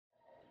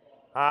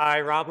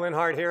Hi, Rob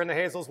Linhart here in the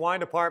Hazel's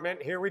Wine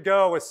Department. Here we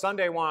go with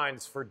Sunday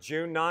wines for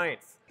June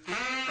 9th.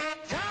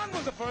 John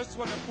was the first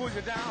one to pull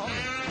you down.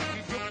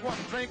 He took one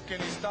drink and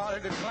he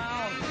started to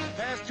clown.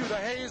 Passed you the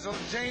Hazel,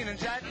 Jane, and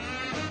Jack.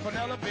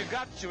 Penelope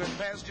got you and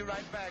passed you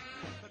right back.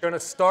 Going to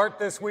start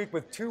this week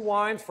with two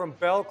wines from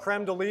Belle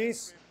Creme de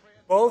Lys,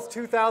 both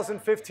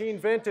 2015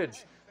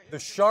 vintage. The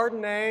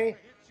Chardonnay,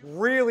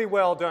 really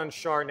well done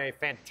Chardonnay.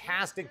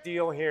 Fantastic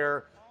deal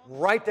here.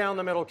 Right down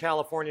the middle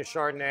California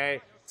Chardonnay.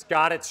 It's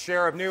got its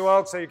share of new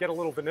oak, so you get a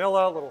little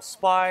vanilla, a little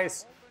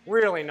spice.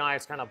 Really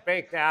nice, kind of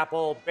baked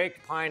apple,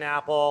 baked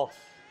pineapple.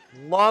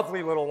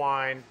 Lovely little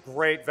wine,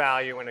 great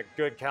value, and a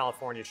good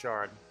California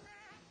Chard.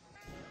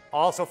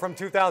 Also from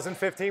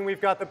 2015, we've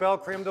got the Belle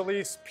Creme de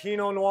Lys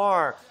Pinot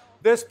Noir.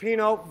 This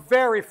Pinot,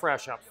 very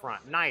fresh up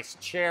front. Nice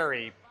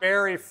cherry,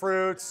 berry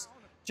fruits,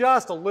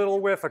 just a little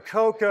whiff of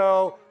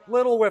cocoa,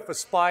 little whiff of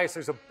spice.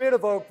 There's a bit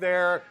of oak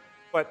there,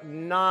 but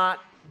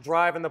not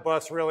driving the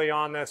bus really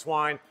on this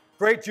wine.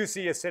 Great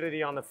juicy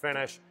acidity on the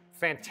finish.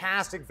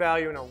 Fantastic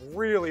value and a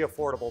really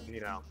affordable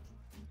Pinot.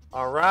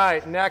 All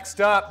right, next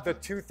up, the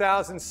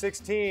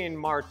 2016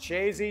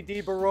 Marchesi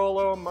di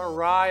Barolo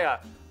Mariah.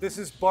 This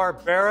is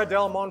Barbera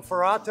del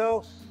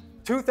Monferrato.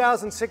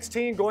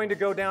 2016 going to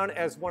go down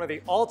as one of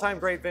the all-time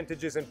great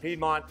vintages in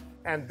Piedmont,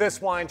 and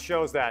this wine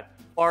shows that.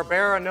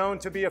 Barbera known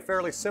to be a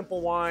fairly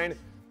simple wine,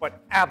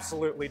 but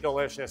absolutely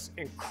delicious.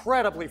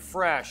 Incredibly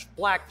fresh,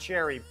 black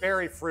cherry,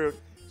 berry fruit,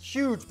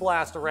 huge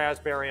blast of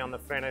raspberry on the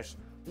finish,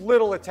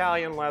 little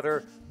Italian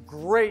leather,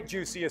 great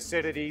juicy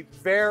acidity,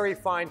 very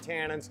fine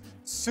tannins,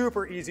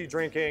 super easy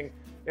drinking.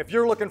 If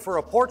you're looking for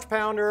a porch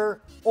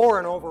pounder or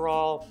an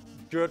overall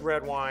good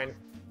red wine,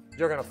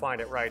 you're gonna find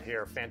it right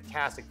here.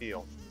 Fantastic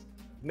deal.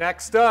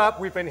 Next up,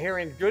 we've been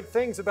hearing good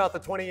things about the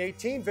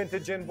 2018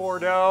 vintage in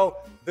Bordeaux.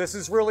 This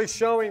is really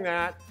showing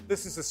that.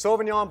 This is a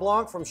Sauvignon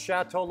Blanc from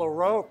Chateau La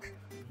Roque.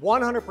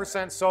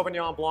 100%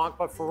 Sauvignon Blanc,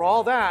 but for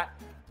all that,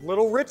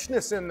 little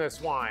richness in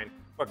this wine,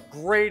 but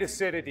great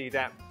acidity,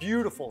 that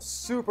beautiful,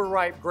 super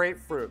ripe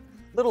grapefruit.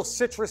 Little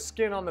citrus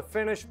skin on the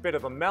finish, bit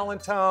of a melon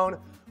tone,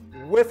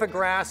 whiff of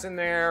grass in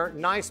there,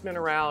 nice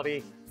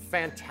minerality,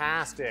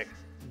 fantastic,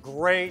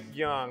 great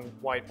young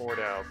white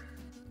Bordeaux.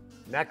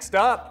 Next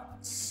up,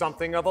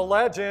 something of a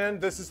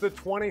legend. This is the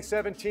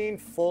 2017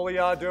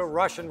 Folia de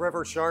Russian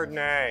River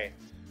Chardonnay.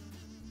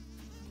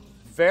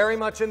 Very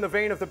much in the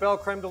vein of the Belle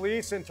Creme de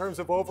Lys in terms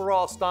of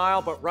overall style,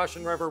 but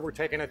Russian River, we're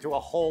taking it to a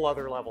whole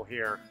other level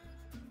here.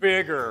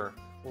 Bigger,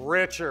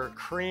 richer,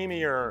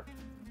 creamier,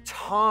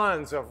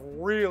 tons of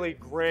really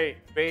great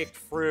baked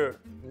fruit,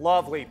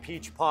 lovely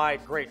peach pie,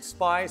 great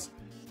spice.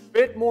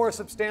 Bit more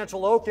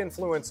substantial oak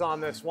influence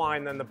on this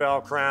wine than the Belle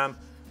Creme,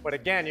 but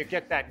again, you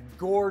get that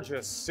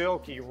gorgeous,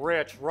 silky,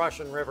 rich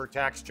Russian River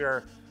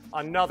texture.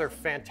 Another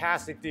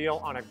fantastic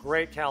deal on a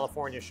great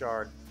California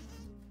Chard.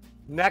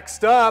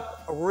 Next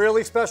up, a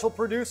really special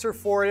producer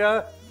for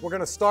you. We're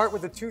going to start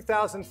with the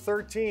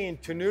 2013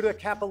 Tenuta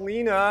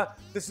Capellina.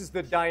 This is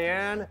the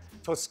Diane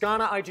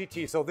Toscana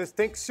IGT. So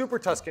think Super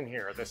Tuscan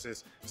here. This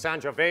is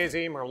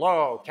Sangiovese,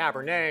 Merlot,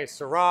 Cabernet,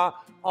 Syrah,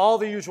 all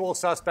the usual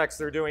suspects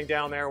they're doing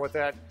down there with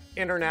that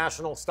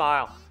international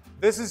style.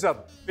 This is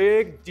a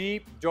big,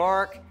 deep,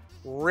 dark,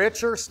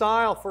 richer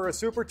style for a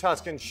Super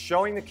Tuscan,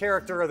 showing the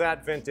character of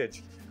that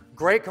vintage.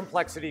 Great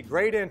complexity,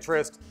 great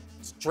interest.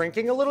 It's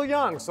drinking a little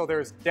young, so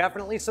there's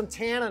definitely some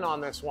tannin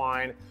on this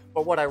wine,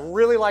 but what I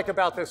really like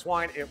about this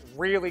wine, it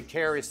really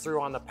carries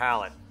through on the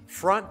palate.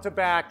 Front to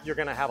back, you're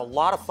gonna have a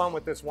lot of fun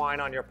with this wine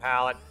on your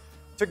palate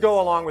to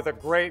go along with a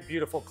great,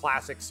 beautiful,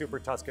 classic Super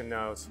Tuscan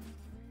nose.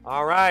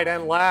 All right,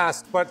 and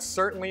last, but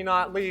certainly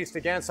not least,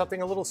 again,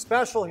 something a little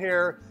special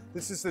here.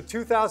 This is the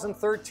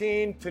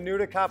 2013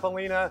 Tenuta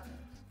Capellina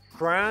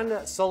Gran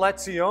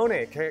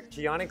Selezione,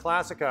 Chianti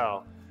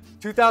Classico.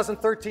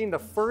 2013, the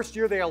first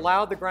year they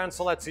allowed the Gran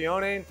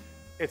Selezione.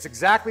 It's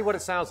exactly what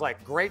it sounds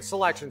like, great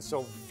selection.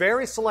 So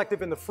very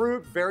selective in the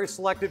fruit, very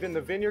selective in the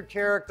vineyard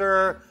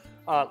character,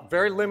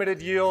 very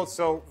limited yield,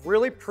 so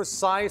really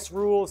precise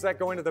rules that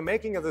go into the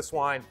making of this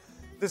wine.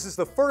 This is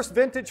the first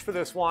vintage for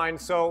this wine,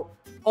 so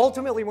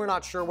ultimately we're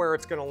not sure where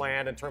it's gonna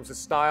land in terms of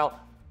style.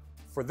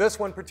 For this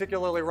one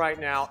particularly right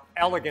now,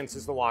 elegance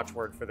is the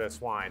watchword for this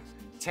wine.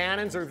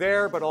 Tannins are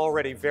there, but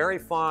already very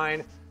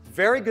fine.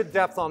 Very good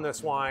depth on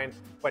this wine,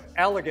 but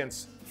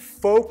elegance,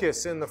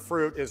 focus in the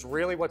fruit is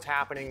really what's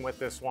happening with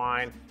this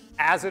wine.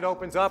 As it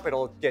opens up,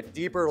 it'll get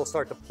deeper, it'll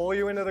start to pull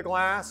you into the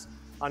glass.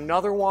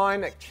 Another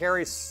wine that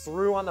carries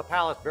through on the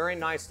palate very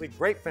nicely,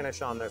 great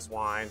finish on this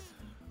wine.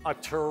 A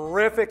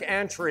terrific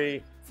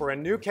entry for a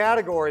new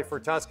category for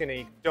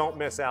Tuscany. Don't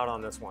miss out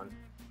on this one.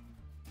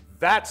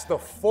 That's the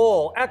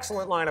full,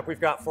 excellent lineup we've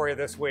got for you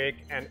this week.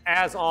 And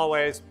as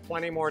always,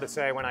 plenty more to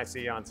say when I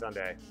see you on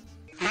Sunday.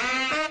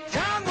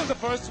 John was the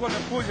first one to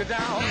pull you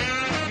down.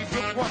 He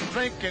took one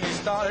drink and he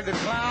started to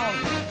clown.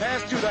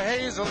 Passed you the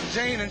Hazel,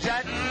 Jane, and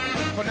Jack.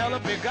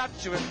 Penelope got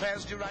you and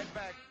passed you right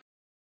back.